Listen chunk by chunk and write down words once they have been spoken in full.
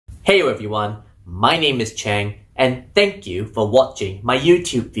Hey everyone, my name is Cheng and thank you for watching my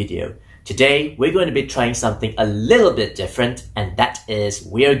YouTube video. Today we're going to be trying something a little bit different, and that is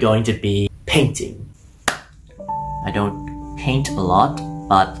we're going to be painting. I don't paint a lot,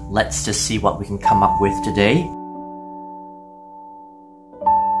 but let's just see what we can come up with today.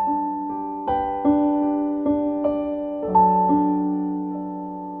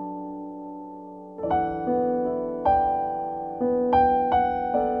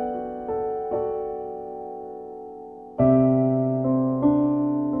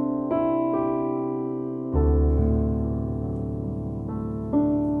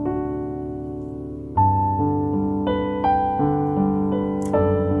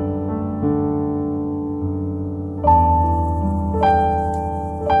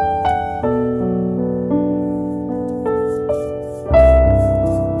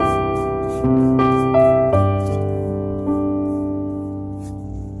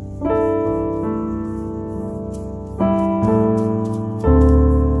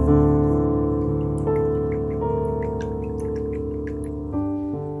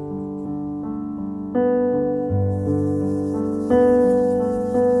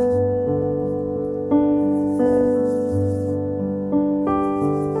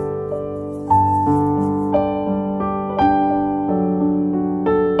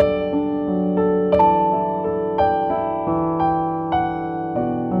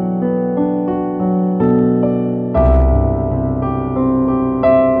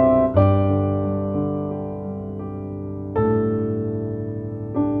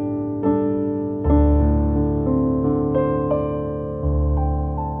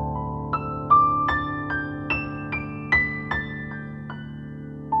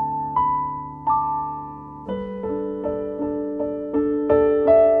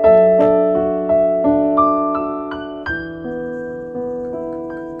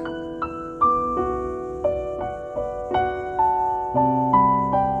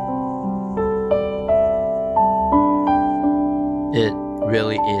 It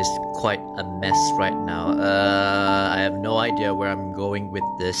really is quite a mess right now. I have no idea where I'm going with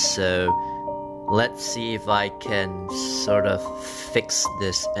this, so let's see if I can sort of fix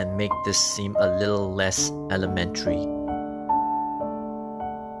this and make this seem a little less elementary.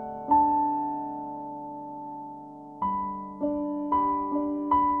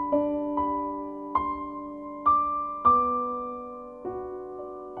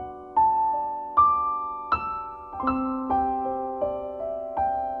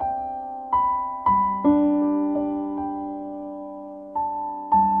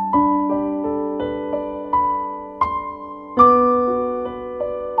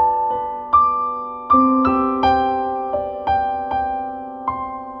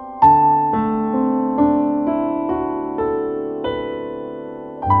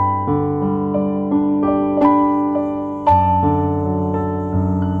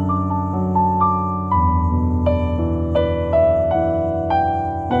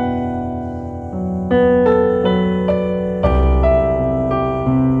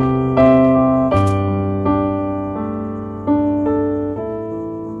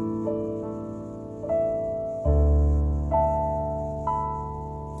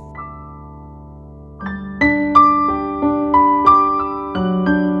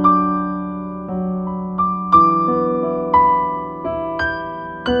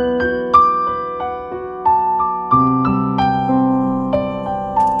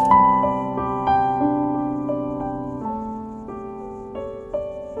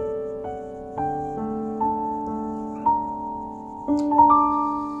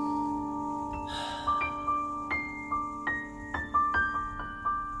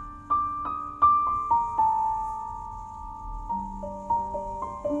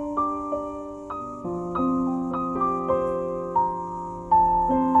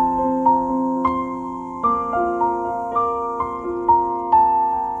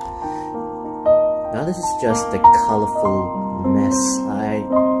 Now this is just a colorful mess. I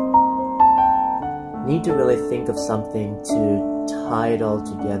need to really think of something to tie it all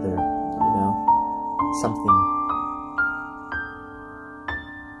together, something.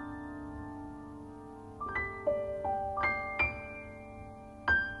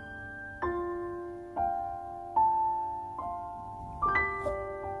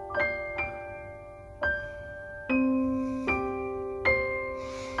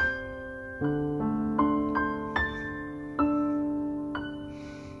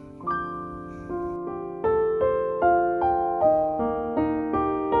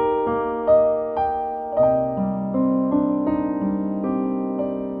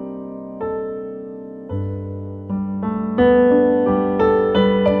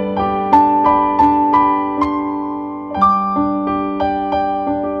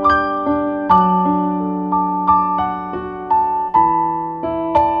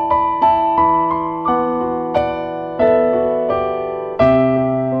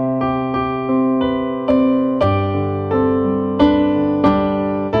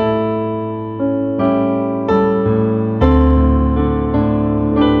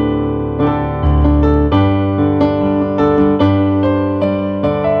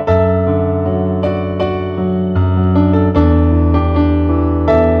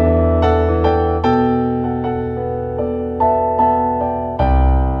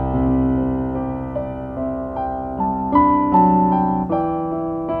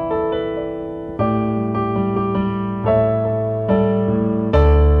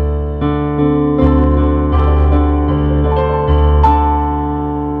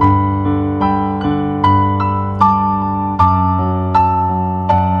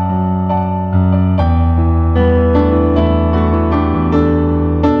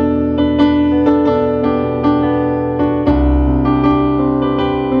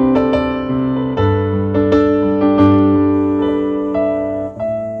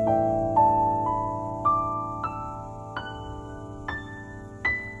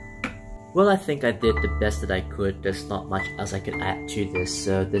 Well, I think I did the best that I could. There's not much else I could add to this,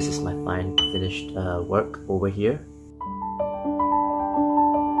 so this is my fine finished work over here.